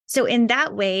So in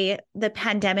that way, the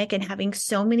pandemic and having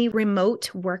so many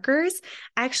remote workers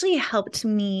actually helped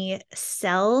me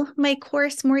sell my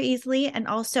course more easily and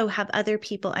also have other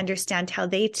people understand how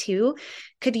they too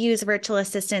could use virtual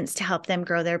assistants to help them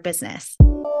grow their business.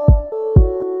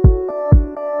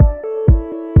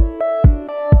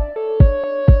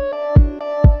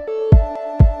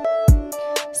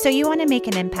 So you want to make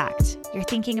an impact. You're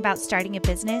thinking about starting a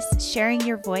business, sharing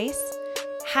your voice.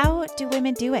 How do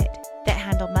women do it that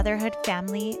handle motherhood,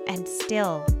 family, and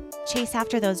still chase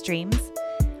after those dreams?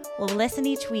 Well, listen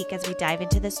each week as we dive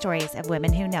into the stories of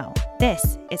women who know.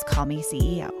 This is Call Me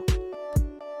CEO.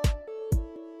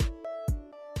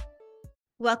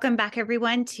 Welcome back,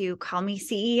 everyone, to Call Me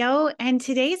CEO. And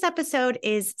today's episode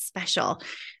is special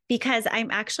because I'm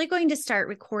actually going to start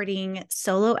recording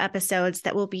solo episodes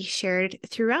that will be shared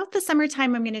throughout the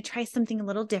summertime. I'm going to try something a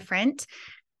little different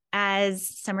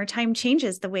as summertime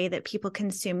changes the way that people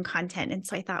consume content. And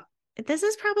so I thought this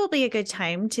is probably a good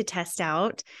time to test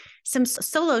out some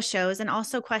solo shows and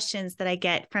also questions that I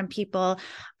get from people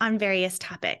on various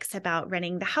topics about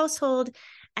running the household,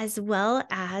 as well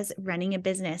as running a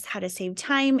business, how to save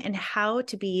time and how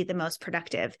to be the most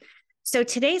productive. So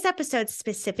today's episode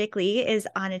specifically is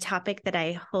on a topic that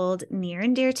I hold near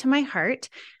and dear to my heart,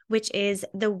 which is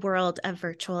the world of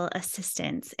virtual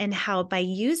assistants and how by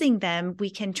using them,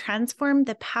 we can transform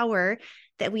the power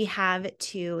that we have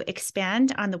to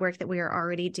expand on the work that we are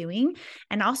already doing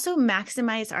and also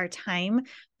maximize our time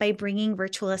by bringing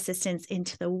virtual assistants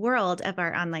into the world of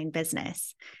our online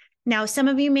business. Now, some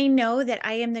of you may know that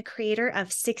I am the creator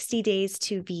of 60 Days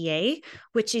to VA,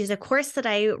 which is a course that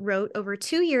I wrote over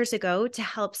 2 years ago to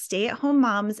help stay-at-home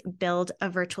moms build a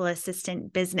virtual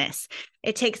assistant business.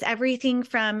 It takes everything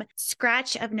from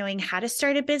scratch of knowing how to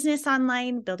start a business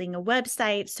online, building a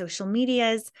website, social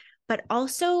medias, but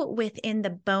also within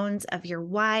the bones of your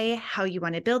why, how you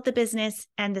want to build the business,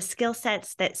 and the skill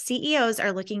sets that CEOs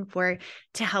are looking for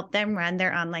to help them run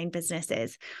their online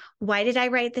businesses. Why did I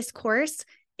write this course?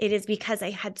 It is because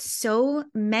I had so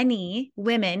many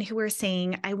women who were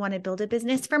saying, I want to build a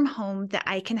business from home that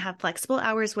I can have flexible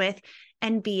hours with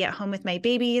and be at home with my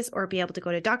babies or be able to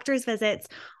go to doctor's visits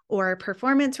or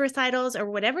performance recitals or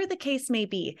whatever the case may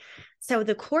be. So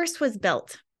the course was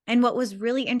built. And what was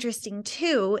really interesting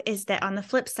too is that on the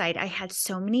flip side, I had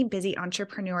so many busy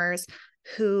entrepreneurs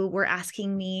who were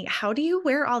asking me, how do you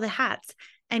wear all the hats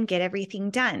and get everything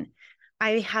done?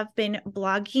 I have been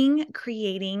blogging,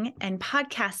 creating, and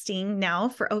podcasting now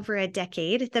for over a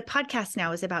decade. The podcast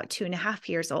now is about 2.5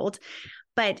 years old.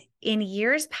 But in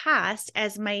years past,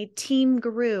 as my team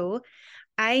grew,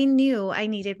 I knew I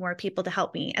needed more people to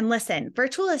help me. And listen,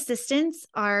 virtual assistants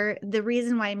are the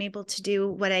reason why I'm able to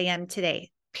do what I am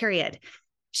today, period.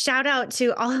 Shout out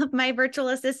to all of my virtual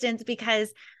assistants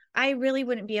because I really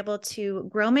wouldn't be able to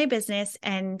grow my business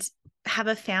and have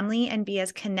a family and be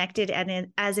as connected and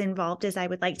as involved as I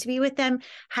would like to be with them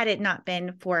had it not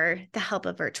been for the help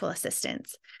of virtual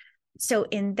assistants. So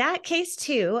in that case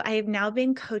too, I have now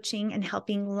been coaching and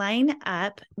helping line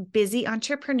up busy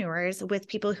entrepreneurs with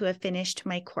people who have finished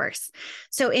my course.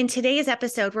 So in today's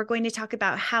episode, we're going to talk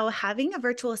about how having a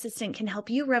virtual assistant can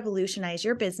help you revolutionize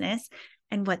your business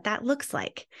and what that looks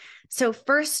like. So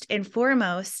first and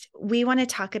foremost, we want to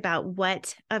talk about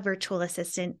what a virtual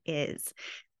assistant is.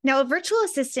 Now, a virtual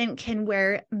assistant can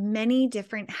wear many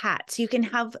different hats. You can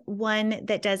have one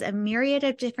that does a myriad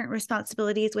of different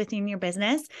responsibilities within your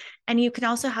business, and you can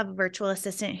also have a virtual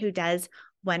assistant who does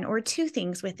one or two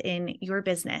things within your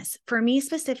business. For me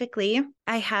specifically,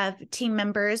 I have team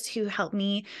members who help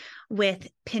me with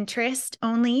Pinterest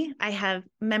only. I have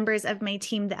members of my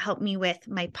team that help me with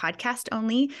my podcast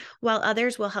only, while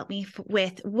others will help me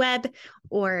with web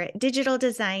or digital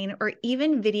design or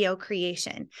even video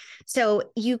creation. So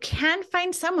you can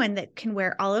find someone that can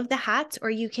wear all of the hats,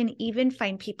 or you can even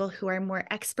find people who are more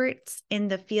experts in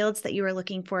the fields that you are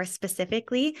looking for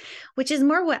specifically, which is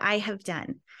more what I have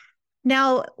done.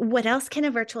 Now, what else can a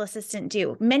virtual assistant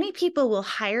do? Many people will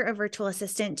hire a virtual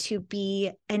assistant to be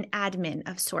an admin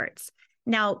of sorts.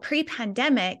 Now,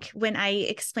 pre-pandemic, when I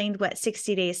explained what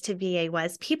 60 Days to VA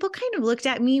was, people kind of looked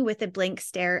at me with a blank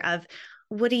stare of,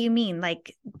 what do you mean?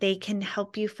 Like they can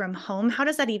help you from home? How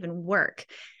does that even work?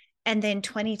 And then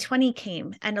 2020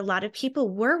 came and a lot of people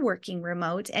were working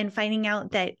remote and finding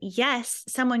out that, yes,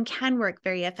 someone can work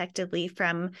very effectively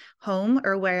from home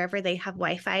or wherever they have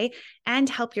Wi-Fi and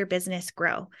help your business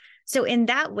grow. So in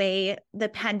that way, the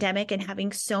pandemic and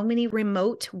having so many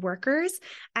remote workers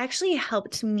actually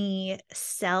helped me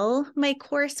sell my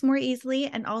course more easily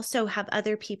and also have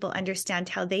other people understand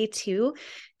how they too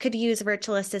could use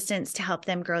virtual assistants to help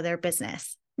them grow their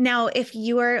business. Now, if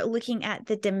you are looking at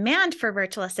the demand for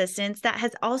virtual assistants, that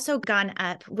has also gone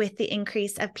up with the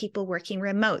increase of people working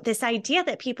remote. This idea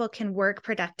that people can work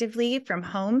productively from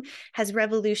home has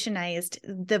revolutionized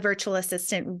the virtual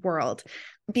assistant world,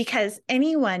 because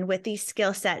anyone with these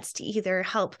skill sets to either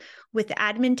help with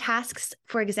admin tasks,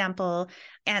 for example,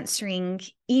 answering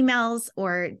emails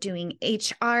or doing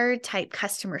HR type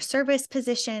customer service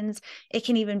positions, it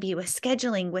can even be with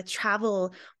scheduling, with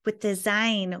travel, with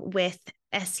design, with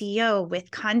SEO, with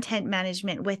content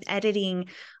management, with editing,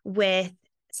 with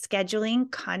scheduling,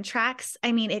 contracts.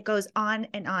 I mean, it goes on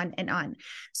and on and on.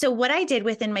 So what I did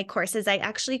within my course is I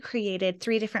actually created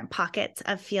 3 different pockets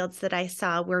of fields that I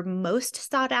saw were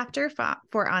most sought after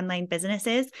for online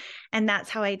businesses. And that's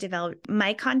how I developed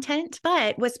my content.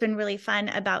 But what's been really fun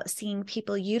about seeing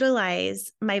people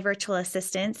utilize my virtual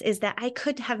assistants is that I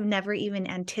could have never even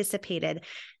anticipated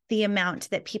the amount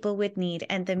that people would need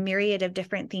and the myriad of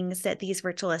different things that these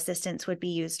virtual assistants would be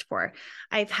used for.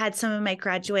 I've had some of my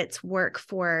graduates work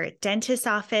for dentist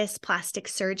office, plastic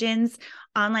surgeons,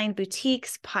 online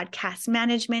boutiques, podcast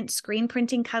management, screen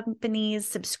printing companies,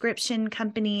 subscription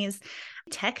companies,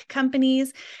 tech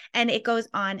companies, and it goes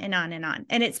on and on and on.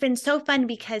 And it's been so fun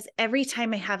because every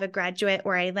time I have a graduate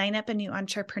or I line up a new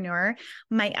entrepreneur,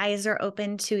 my eyes are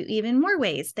open to even more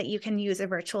ways that you can use a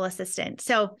virtual assistant.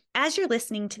 So as you're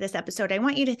listening to this episode, I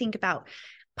want you to think about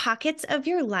pockets of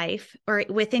your life or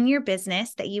within your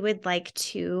business that you would like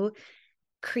to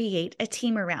create a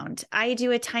team around. I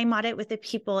do a time audit with the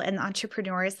people and the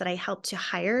entrepreneurs that I help to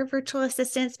hire virtual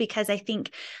assistants, because I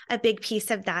think a big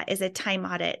piece of that is a time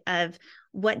audit of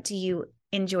what do you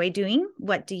enjoy doing,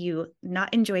 what do you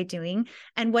not enjoy doing,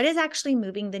 and what is actually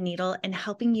moving the needle and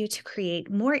helping you to create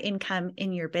more income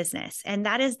in your business. And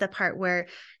that is the part where,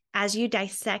 as you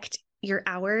dissect your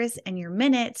hours and your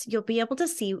minutes, you'll be able to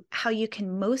see how you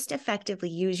can most effectively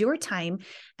use your time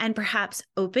and perhaps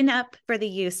open up for the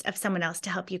use of someone else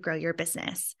to help you grow your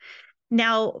business.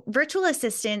 Now, virtual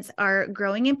assistants are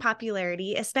growing in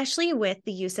popularity, especially with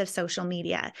the use of social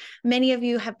media. Many of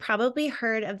you have probably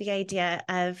heard of the idea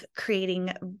of creating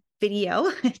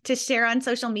video to share on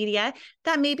social media.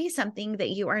 That may be something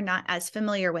that you are not as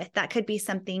familiar with. That could be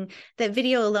something that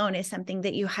video alone is something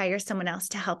that you hire someone else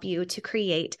to help you to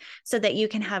create so that you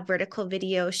can have vertical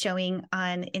video showing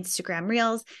on Instagram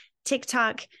Reels,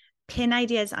 TikTok, pin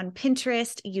ideas on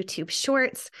Pinterest, YouTube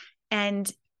Shorts,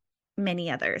 and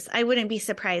many others. I wouldn't be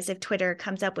surprised if Twitter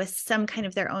comes up with some kind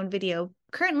of their own video.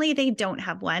 Currently, they don't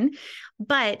have one,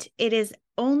 but it is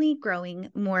only growing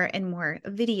more and more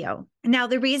video. Now,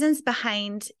 the reasons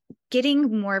behind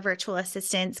getting more virtual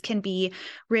assistants can be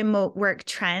remote work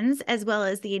trends, as well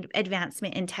as the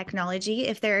advancement in technology.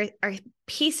 If there are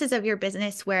pieces of your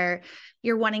business where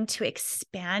you're wanting to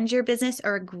expand your business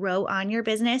or grow on your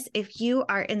business, if you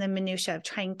are in the minutia of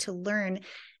trying to learn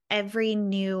every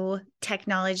new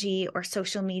technology or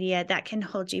social media, that can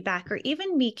hold you back or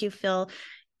even make you feel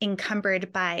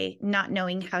encumbered by not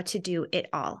knowing how to do it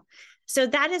all. So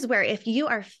that is where, if you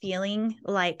are feeling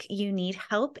like you need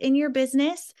help in your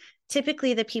business,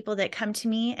 typically the people that come to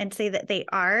me and say that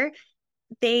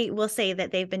they will say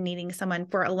that they've been needing someone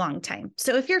for a long time.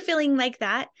 So if you're feeling like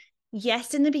that,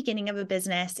 yes, in the beginning of a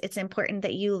business, it's important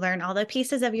that you learn all the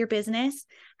pieces of your business.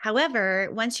 However,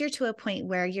 once you're to a point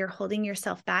where you're holding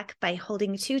yourself back by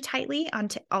holding too tightly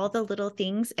onto all the little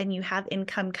things and you have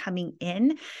income coming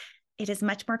in, it is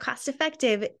much more cost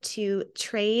effective to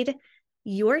trade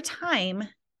your time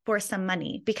for some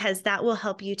money, because that will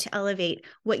help you to elevate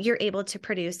what you're able to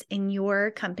produce in your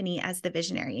company as the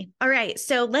visionary. All right,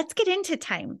 so let's get into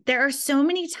time. There are so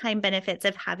many time benefits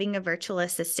of having a virtual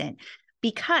assistant,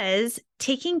 because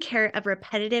taking care of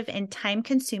repetitive and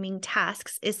time-consuming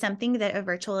tasks is something that a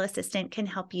virtual assistant can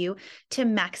help you to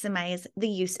maximize the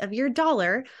use of your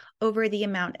dollar over the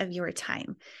amount of your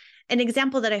time. An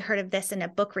example that I heard of this in a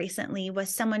book recently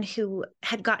was someone who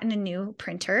had gotten a new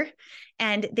printer,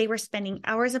 and they were spending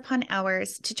hours upon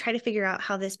hours to try to figure out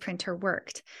how this printer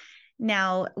worked.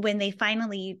 Now, when they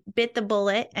finally bit the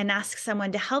bullet and asked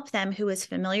someone to help them who was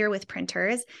familiar with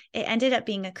printers, it ended up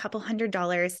being a couple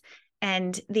 $100s.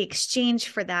 And the exchange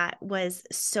for that was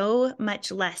so much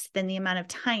less than the amount of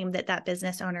time that that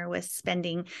business owner was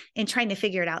spending in trying to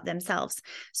figure it out themselves.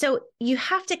 So you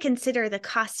have to consider the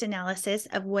cost analysis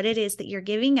of what it is that you're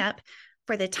giving up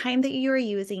for the time that you are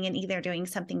using in either doing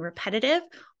something repetitive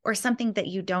or something that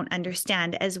you don't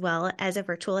understand as well as a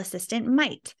virtual assistant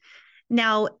might.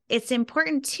 Now, it's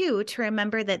important too to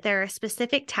remember that there are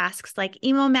specific tasks like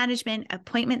email management,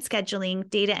 appointment scheduling,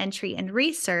 data entry, and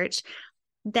research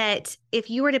that if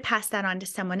you were to pass that on to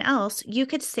someone else, you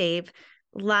could save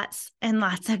lots and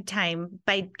lots of time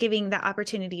by giving the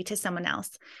opportunity to someone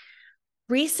else.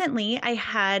 Recently, I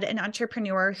had an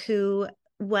entrepreneur who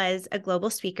was a global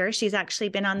speaker. She's actually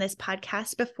been on this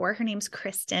podcast before. Her name's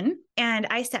Kristen. And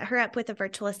I set her up with a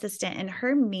virtual assistant, and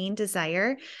her main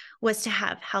desire was to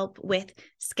have help with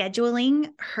scheduling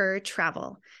her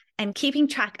travel and keeping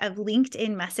track of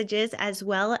LinkedIn messages as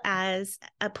well as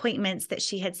appointments that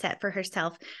she had set for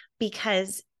herself,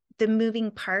 because the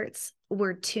moving parts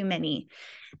were too many.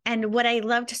 And what I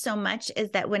loved so much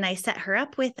is that when I set her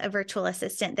up with a virtual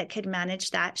assistant that could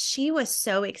manage that, she was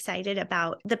so excited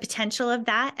about the potential of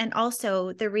that, and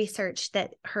also the research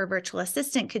that her virtual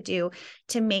assistant could do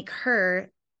to make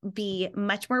her be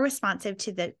much more responsive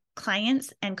to the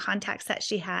clients and contacts that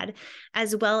she had,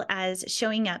 as well as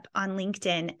showing up on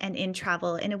LinkedIn and in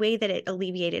travel in a way that it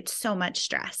alleviated so much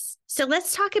stress. So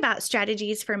let's talk about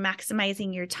strategies for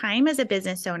maximizing your time as a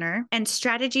business owner and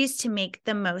strategies to make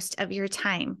the most of your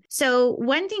time. So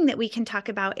one thing that we can talk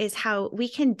about is how we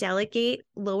can delegate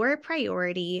lower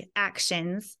priority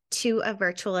actions to a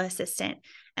virtual assistant.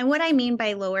 And what I mean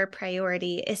by lower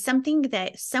priority is something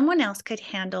that someone else could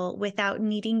handle without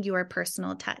needing your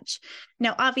personal touch.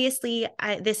 Now, obviously,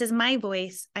 this is my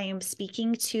voice. I am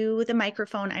speaking to the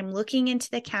microphone. I'm looking into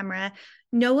the camera.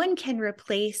 No one can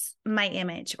replace my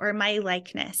image or my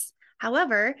likeness.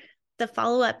 However, the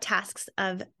follow-up tasks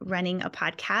of running a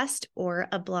podcast or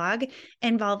a blog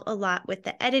involve a lot with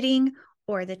the editing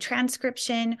or the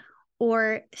transcription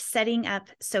or setting up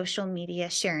social media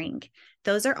sharing.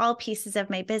 Those are all pieces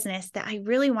of my business that I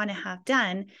really want to have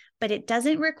done, but it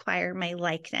doesn't require my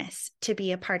likeness to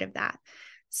be a part of that.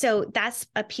 So that's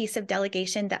a piece of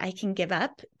delegation that I can give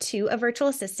up to a virtual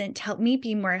assistant to help me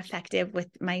be more effective with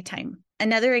my time.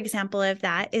 Another example of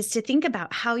that is to think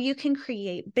about how you can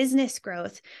create business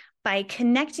growth by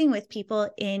connecting with people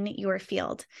in your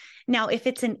field. Now, if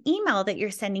it's an email that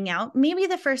you're sending out, maybe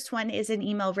the first one is an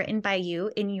email written by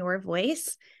you in your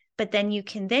voice, but then you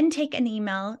can then take an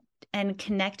email and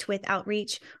connect with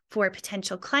outreach for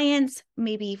potential clients,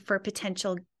 maybe for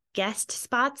potential guest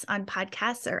spots on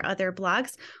podcasts or other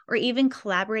blogs, or even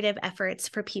collaborative efforts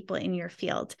for people in your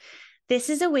field. This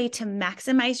is a way to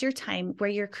maximize your time where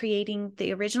you're creating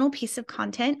the original piece of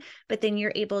content, but then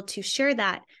you're able to share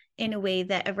that in a way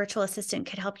that a virtual assistant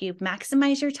could help you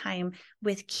maximize your time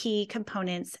with key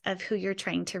components of who you're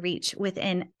trying to reach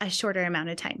within a shorter amount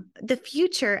of time. The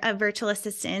future of virtual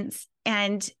assistants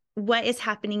and what is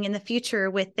happening in the future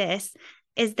with this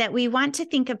is that we want to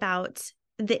think about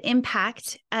the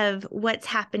impact of what's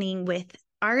happening with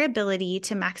our ability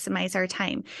to maximize our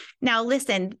time. Now,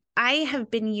 listen, I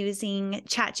have been using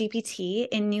ChatGPT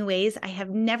in new ways I have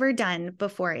never done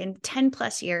before in 10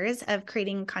 plus years of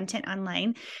creating content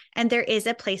online. And there is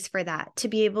a place for that, to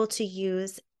be able to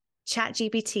use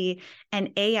ChatGPT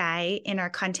and AI in our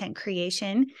content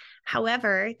creation.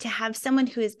 However, to have someone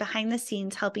who is behind the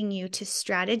scenes helping you to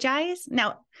strategize.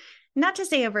 Now, not to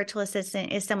say a virtual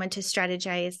assistant is someone to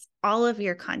strategize all of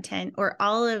your content or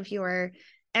all of your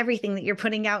everything that you're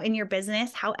putting out in your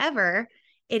business. However,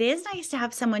 it is nice to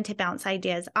have someone to bounce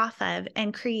ideas off of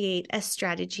and create a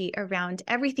strategy around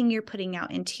everything you're putting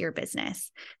out into your business.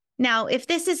 Now, if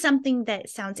this is something that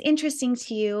sounds interesting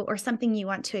to you or something you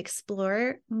want to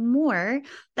explore more,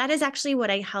 that is actually what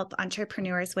I help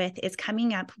entrepreneurs with, is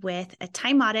coming up with a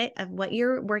time audit of what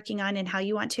you're working on and how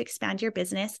you want to expand your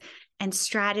business, and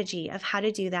strategy of how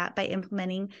to do that by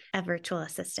implementing a virtual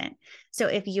assistant. So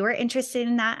if you're interested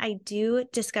in that, I do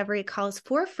discovery calls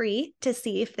for free to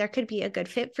see if there could be a good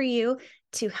fit for you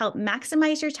to help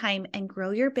maximize your time and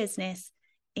grow your business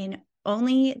in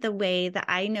only the way that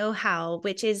I know how,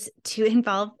 which is to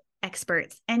involve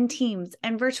experts and teams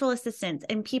and virtual assistants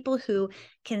and people who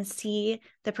can see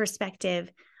the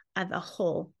perspective of a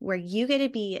whole, where you get to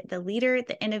be the leader,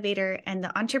 the innovator, and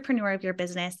the entrepreneur of your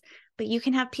business, but you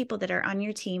can have people that are on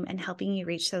your team and helping you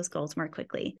reach those goals more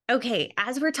quickly. Okay,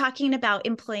 as we're talking about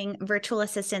employing virtual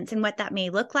assistants and what that may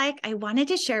look like, I wanted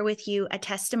to share with you a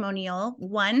testimonial,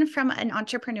 one from an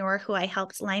entrepreneur who I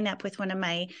helped line up with one of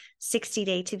my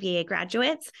 60-day to VA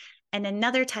graduates, and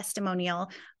another testimonial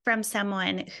from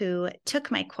someone who took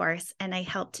my course and I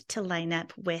helped to line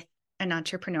up with an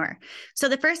entrepreneur. So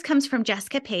the first comes from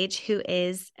Jessica Page, who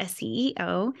is a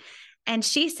CEO. And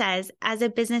she says, as a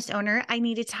business owner, I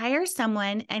needed to hire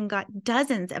someone and got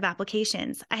dozens of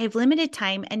applications. I have limited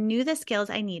time and knew the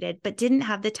skills I needed, but didn't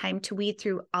have the time to weed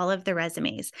through all of the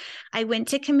resumes. I went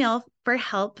to Camille for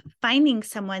help finding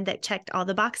someone that checked all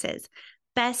the boxes.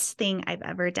 best thing I've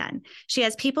ever done. She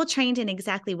has people trained in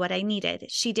exactly what I needed.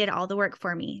 She did all the work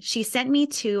for me. She sent me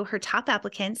to her top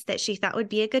applicants that she thought would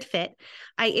be a good fit.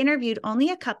 I interviewed only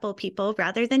a couple people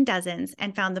rather than dozens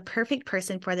and found the perfect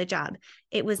person for the job.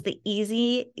 It was the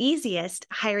easiest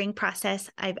hiring process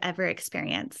I've ever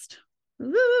experienced.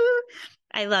 Woo!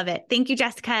 I love it. Thank you,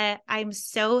 Jessica. I'm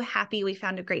so happy we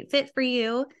found a great fit for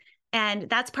you. And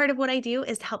that's part of what I do,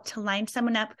 is help to line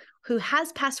someone up who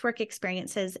has past work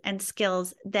experiences and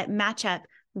skills that match up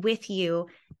with you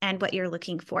and what you're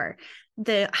looking for.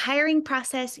 The hiring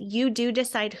process, you do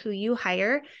decide who you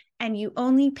hire, and you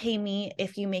only pay me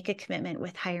if you make a commitment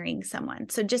with hiring someone.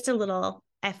 So just a little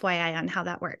FYI on how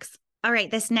that works. All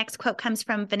right, this next quote comes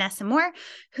from Vanessa Moore,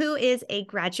 who is a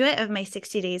graduate of my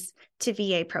 60 Days to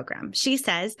VA program. She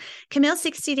says, Camille's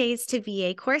 60 Days to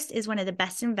VA course is one of the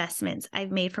best investments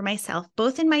I've made for myself,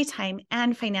 both in my time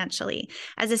and financially.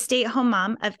 As a stay-at-home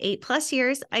mom of 8+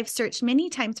 years, I've searched many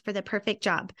times for the perfect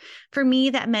job. For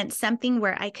me, that meant something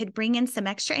where I could bring in some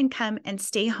extra income and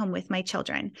stay home with my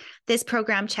children. This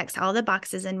program checks all the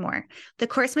boxes and more. The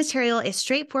course material is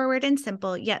straightforward and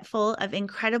simple, yet full of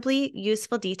incredibly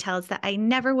useful details that I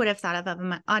never would have thought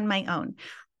of on my own.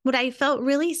 What I felt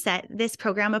really set this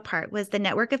program apart was the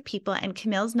network of people and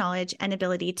Camille's knowledge and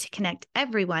ability to connect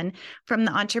everyone from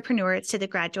the entrepreneurs to the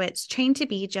graduates trained to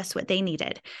be just what they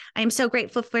needed. I am so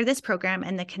grateful for this program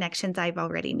and the connections I've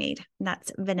already made. And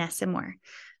that's Vanessa Moore.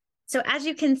 So as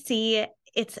you can see,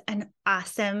 it's an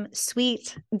awesome,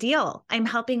 sweet deal. I'm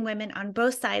helping women on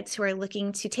both sides who are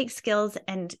looking to take skills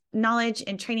and knowledge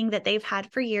and training that they've had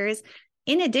for years,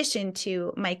 in addition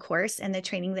to my course and the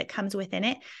training that comes within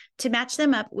it, to match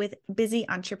them up with busy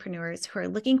entrepreneurs who are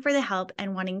looking for the help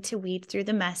and wanting to weed through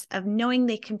the mess of knowing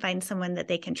they can find someone that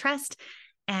they can trust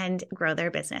and grow their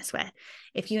business with.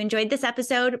 If you enjoyed this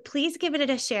episode, please give it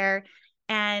a share.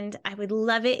 And I would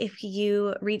love it if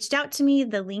you reached out to me.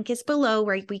 The link is below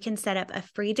where we can set up a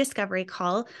free discovery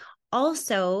call.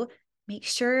 Also, make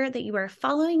sure that you are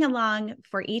following along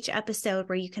for each episode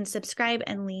where you can subscribe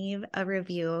and leave a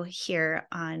review here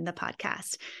on the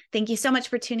podcast. Thank you so much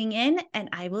for tuning in, and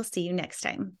I will see you next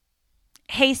time.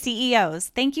 Hey CEOs,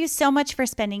 thank you so much for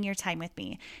spending your time with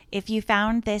me. If you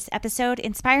found this episode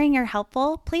inspiring or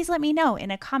helpful, please let me know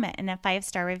in a comment and a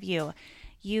 5-star review.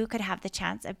 You could have the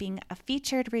chance of being a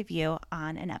featured review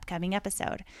on an upcoming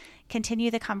episode.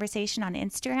 Continue the conversation on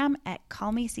Instagram at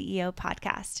Call Me CEO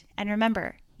Podcast. And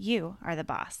remember, you are the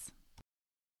boss.